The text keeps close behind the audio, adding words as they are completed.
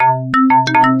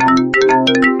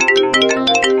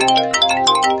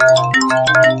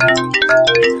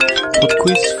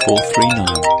PodQuiz 439.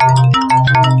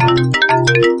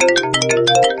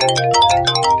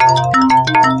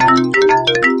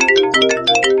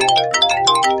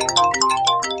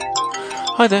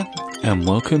 Hi there, and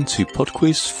welcome to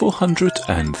PodQuiz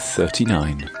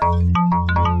 439.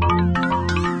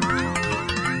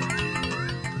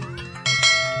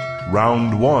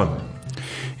 Round 1.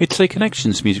 It's a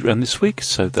Connections music round this week,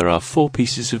 so there are 4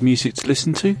 pieces of music to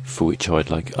listen to, for which I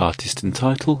would like artist and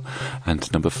title,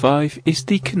 and number 5 is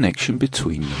the connection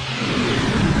between them.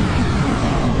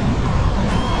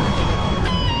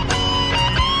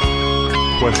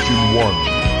 Question 1.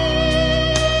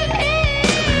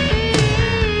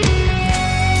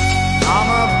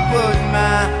 I'ma put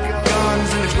my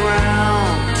guns in the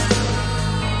ground.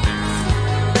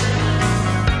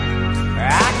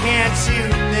 I can't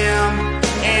shoot them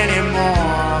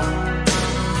anymore.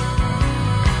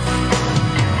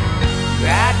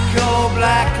 That cold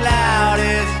black cloud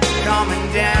is coming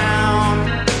down.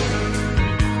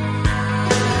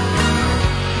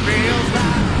 Feels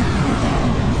like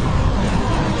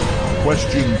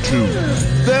Question 2.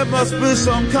 There must be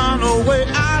some kind of way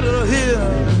out of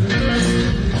here,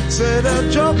 said a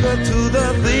joker to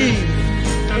the thief.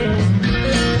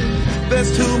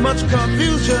 There's too much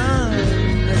confusion,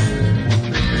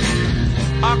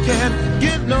 I can't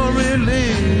get no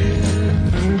relief.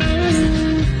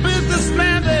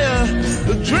 Businessman there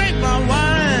to drink my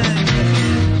wine,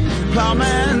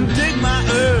 plowman dig my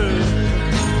earth.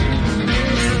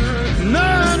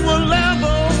 None will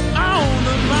ever own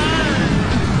the mine.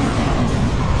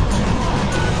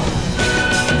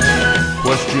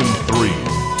 Question 3.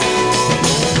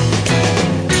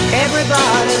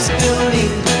 Everybody's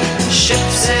building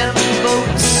ships and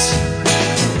boats.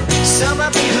 Some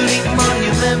are building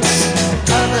monuments,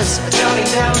 others are jotting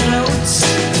down notes.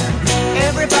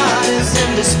 Everybody's in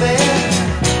despair,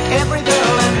 every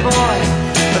girl and boy.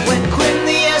 But when Quinn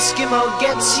the Eskimo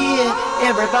gets here,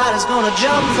 everybody's gonna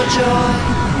jump for joy.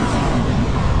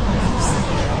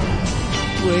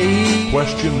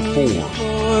 Question 4.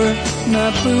 For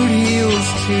my boot heels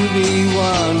to be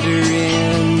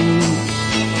wandering,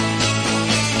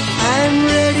 I'm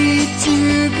ready to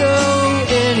go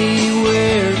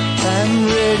anywhere. I'm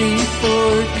ready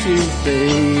for to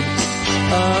fade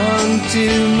onto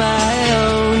my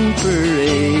own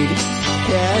parade.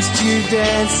 Cast your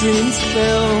dancing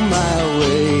spell my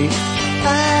way.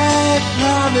 I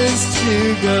promise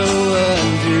to go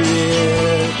under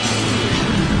it.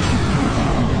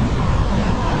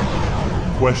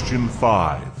 Question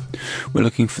 5. We're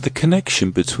looking for the connection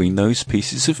between those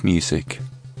pieces of music.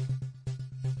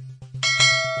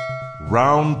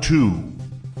 Round 2.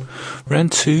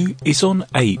 Round 2 is on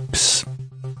apes.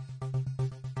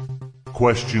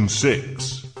 Question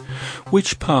 6.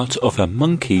 Which part of a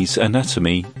monkey's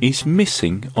anatomy is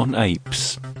missing on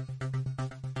apes?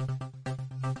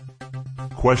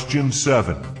 Question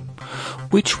 7.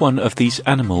 Which one of these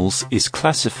animals is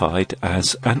classified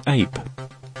as an ape?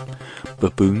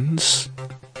 Baboons,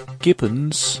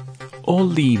 gibbons, or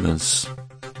lemurs?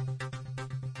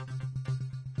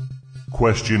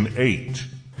 Question 8.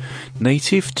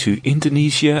 Native to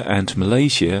Indonesia and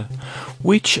Malaysia,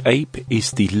 which ape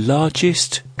is the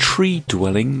largest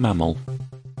tree-dwelling mammal?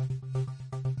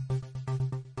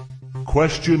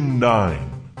 Question 9.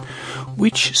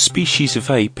 Which species of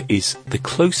ape is the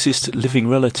closest living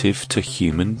relative to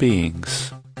human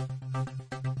beings?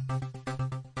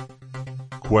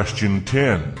 Question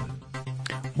 10.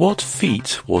 What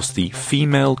feat was the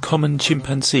female common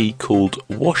chimpanzee called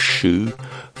Washoe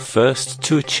first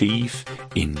to achieve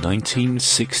in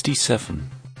 1967?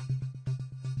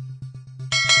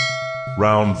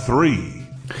 Round 3.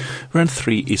 Round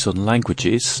 3 is on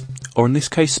languages, or in this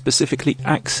case specifically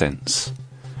accents.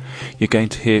 You're going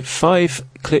to hear 5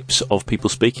 clips of people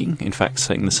speaking, in fact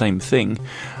saying the same thing,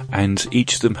 and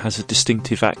each of them has a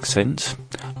distinctive accent.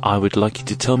 I would like you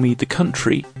to tell me the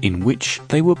country in which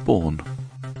they were born.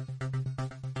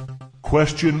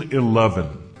 Question 11.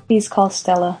 Please call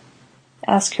Stella.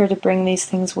 Ask her to bring these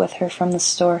things with her from the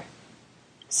store.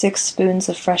 6 spoons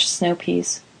of fresh snow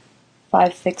peas,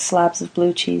 5 thick slabs of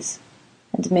blue cheese,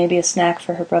 and maybe a snack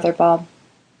for her brother Bob.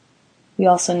 We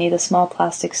also need a small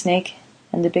plastic snake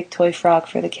and a big toy frog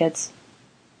for the kids.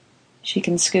 She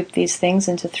can scoop these things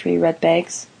into 3 red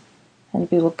bags, and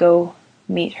we will go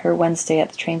meet her Wednesday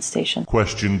at the train station.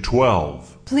 Question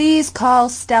 12. Please call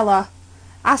Stella.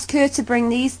 Ask her to bring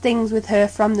these things with her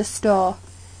from the store.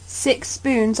 6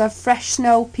 spoons of fresh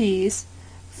snow peas,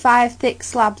 5 thick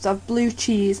slabs of blue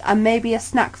cheese, and maybe a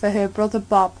snack for her brother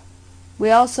Bob. We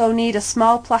also need a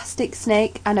small plastic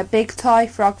snake and a big toy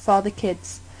frog for the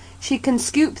kids. She can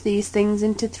scoop these things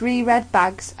into 3 red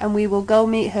bags, and we will go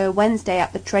meet her Wednesday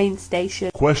at the train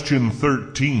station. Question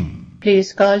 13.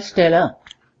 Please call Stella.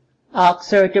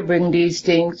 Ask her to bring these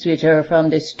things with her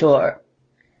from the store.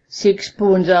 6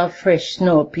 spoons of fresh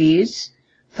snow peas,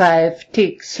 5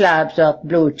 thick slabs of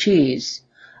blue cheese,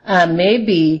 and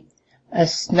maybe a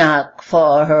snack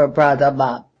for her brother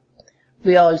Bob.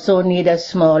 We also need a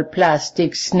small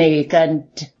plastic snake and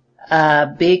a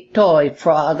big toy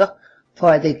frog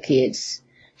for the kids.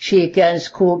 She can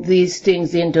scoop these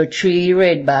things into 3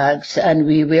 red bags, and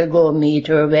we will go meet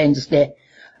her Wednesday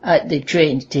at the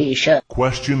train station.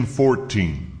 Question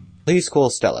 14. Please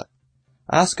call Stella.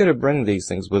 Ask her to bring these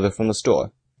things with her from the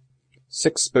store.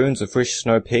 6 spoons of fresh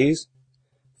snow peas,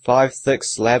 5 thick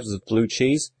slabs of blue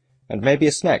cheese, and maybe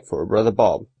a snack for her brother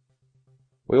Bob.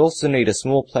 We also need a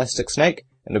small plastic snake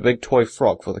and a big toy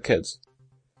frog for the kids.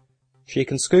 She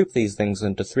can scoop these things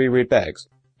into 3 red bags,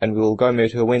 and we will go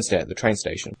meet her Wednesday at the train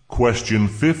station. Question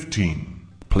 15.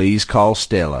 Please call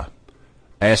Stella.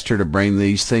 Ask her to bring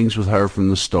these things with her from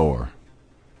the store.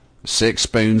 6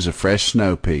 spoons of fresh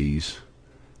snow peas,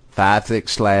 5 thick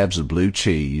slabs of blue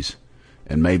cheese,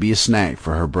 and maybe a snack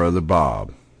for her brother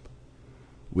Bob.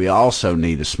 We also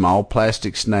need a small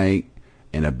plastic snake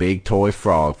and a big toy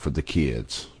frog for the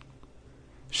kids.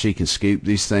 She can scoop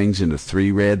these things into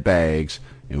 3 red bags,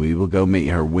 and we will go meet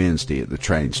her Wednesday at the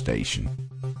train station.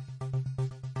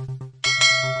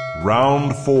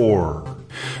 Round 4.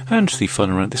 And the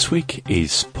fun round this week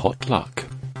is potluck.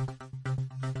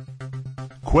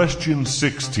 Question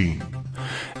 16.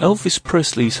 Elvis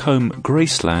Presley's home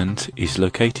Graceland is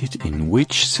located in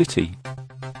which city?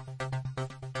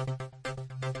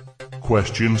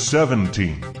 Question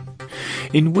 17.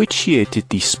 In which year did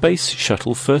the Space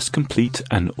Shuttle first complete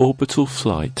an orbital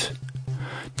flight?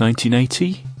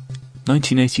 1980,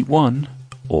 1981,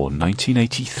 or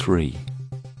 1983?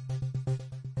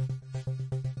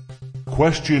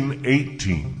 Question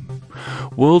 18.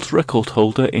 World record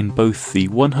holder in both the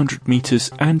 100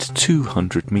 metres and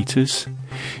 200 metres.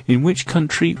 In which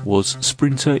country was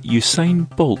sprinter Usain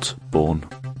Bolt born?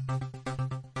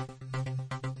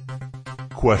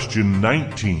 Question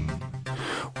 19.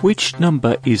 Which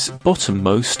number is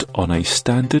bottommost on a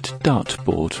standard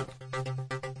dartboard?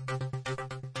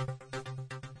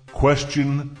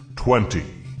 Question 20.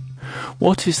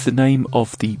 What is the name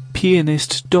of the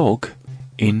pianist dog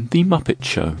in The Muppet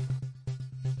Show?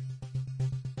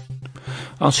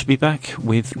 I shall be back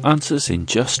with answers in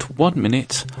just 1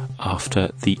 minute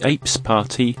after the Apes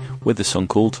Party with a song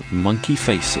called Monkey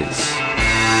Faces.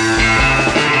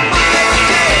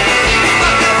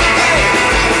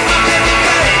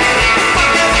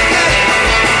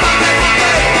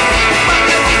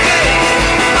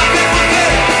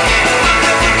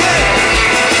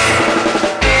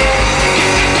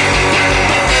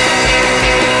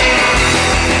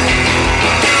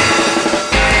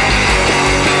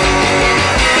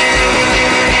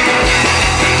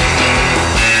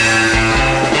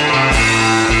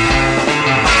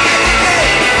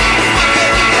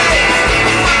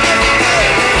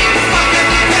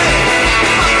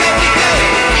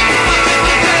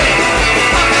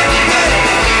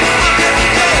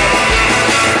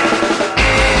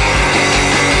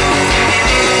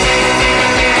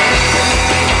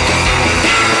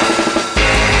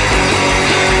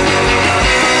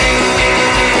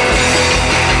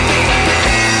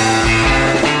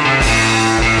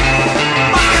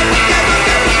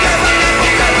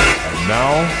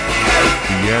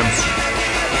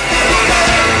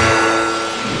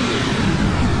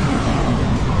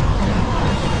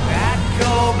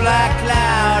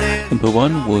 Number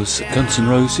 1 was Guns N'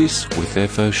 Roses with their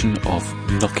version of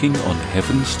Knocking on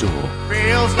Heaven's Door.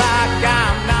 Feels like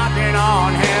I'm knocking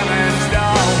on heaven's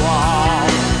door.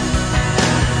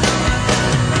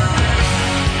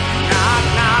 Knock,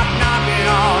 knock, knocking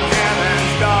on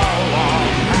heaven's door.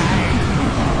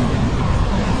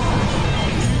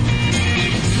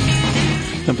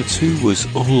 Number 2 was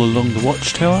All Along the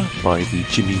Watchtower by the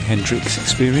Jimi Hendrix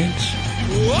Experience.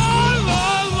 All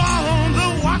along the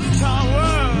watchtower,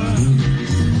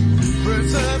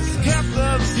 princess kept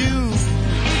the view.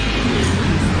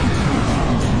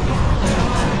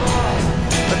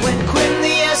 But when Quinn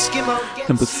the Eskimo gets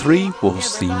Number 3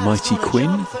 was The Mighty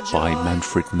Quinn by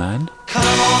Manfred Mann. come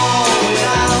on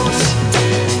without,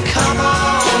 come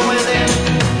on within,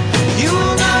 you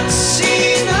will not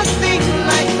see nothing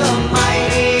like the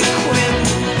mighty Quinn.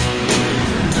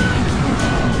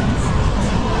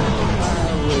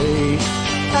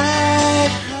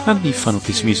 And the fun of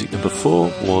his music number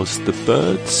 4 was The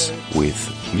Byrds with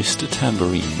Mr.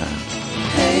 Tambourine Man.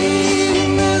 Hey,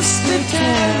 Mr.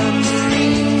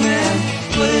 Tambourine Man,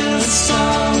 will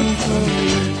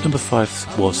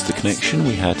 5 was The Connection.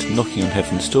 We had Knocking on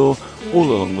Heaven's Door, All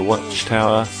Along the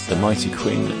Watchtower, The Mighty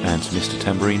Quinn and Mr.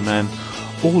 Tambourine Man,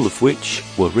 all of which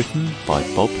were written by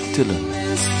Bob Dylan.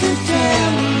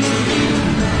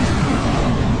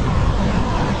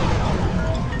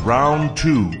 Round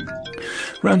 2.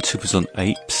 Round 2 was on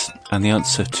apes, and the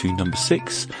answer to number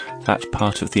 6, that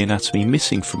part of the anatomy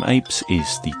missing from apes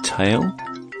is the tail.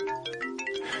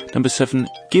 Number 7,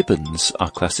 gibbons are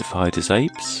classified as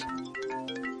apes.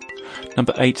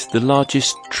 Number 8, the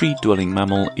largest tree-dwelling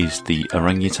mammal is the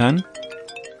orangutan.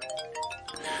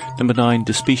 Number 9,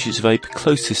 the species of ape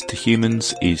closest to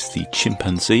humans is the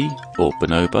chimpanzee, or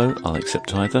bonobo, I'll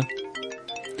accept either.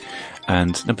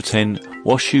 And number 10,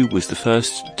 Washoe was the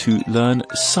first to learn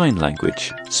sign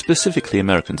language, specifically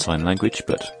American Sign Language,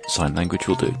 but sign language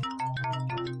will do.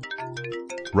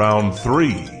 Round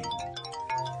 3.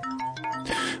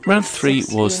 Round 3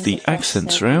 was the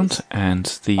accents round, and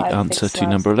the answer to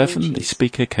number 11, the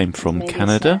speaker came from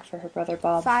Canada.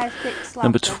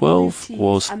 Number 12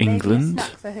 was England.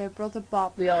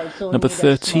 Number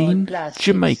 13,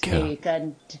 Jamaica.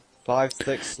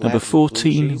 Number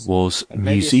 14 was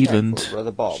New Zealand.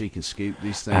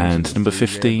 And number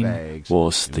 15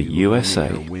 was the USA.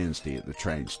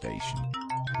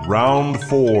 Round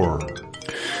 4.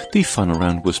 The final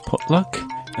round was potluck,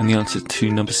 and the answer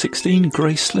to number 16,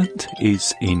 Graceland,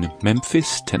 is in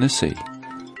Memphis, Tennessee.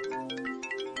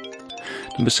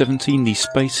 Number 17, the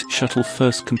Space Shuttle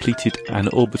first completed an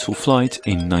orbital flight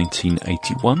in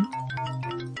 1981.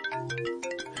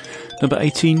 Number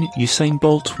 18, Usain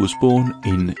Bolt was born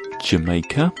in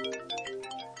Jamaica.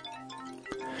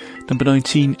 Number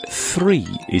 19, 3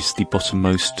 is the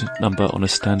bottommost number on a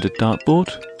standard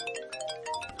dartboard.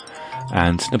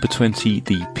 And number 20,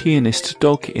 the pianist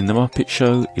dog in The Muppet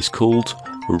Show is called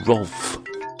Rolf.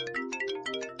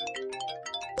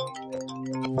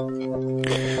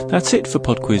 That's it for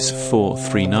PodQuiz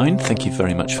 439. Thank you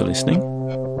very much for listening.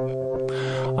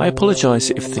 I apologise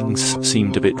if things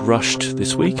seemed a bit rushed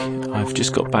this week. I've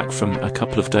just got back from a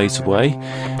couple of days away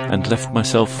and left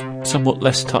myself somewhat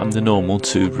less time than normal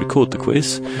to record the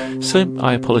quiz, so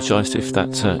I apologise if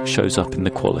that shows up in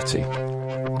the quality.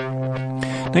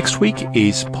 Next week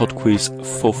is PodQuiz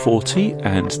 440,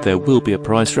 and there will be a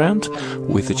prize round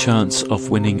with a chance of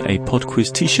winning a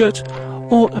PodQuiz t-shirt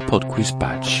or a PodQuiz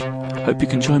badge. Hope you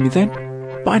can join me then.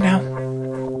 Bye now.